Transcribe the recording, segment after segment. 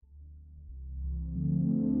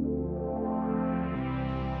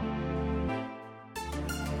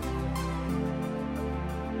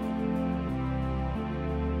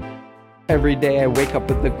Every day I wake up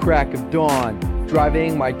at the crack of dawn,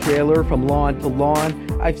 driving my trailer from lawn to lawn.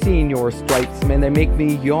 I've seen your stripes, man, they make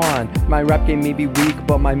me yawn. My rap game may be weak,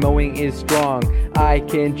 but my mowing is strong. I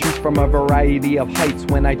can choose from a variety of heights.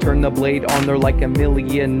 When I turn the blade on, they're like a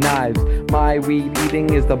million knives. My weed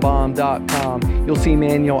eating is the bomb.com. You'll see,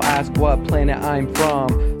 man, you'll ask what planet I'm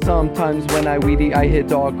from. Sometimes when I weed eat, I hit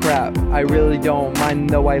dog crap. I really don't mind,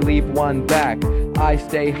 though I leave one back. I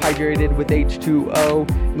stay hydrated with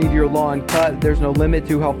H2O. Need your lawn cut, there's no limit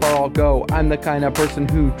to how far I'll go. I'm the kind of person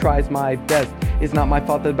who tries my best. It's not my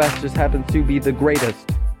fault the best just happens to be the greatest.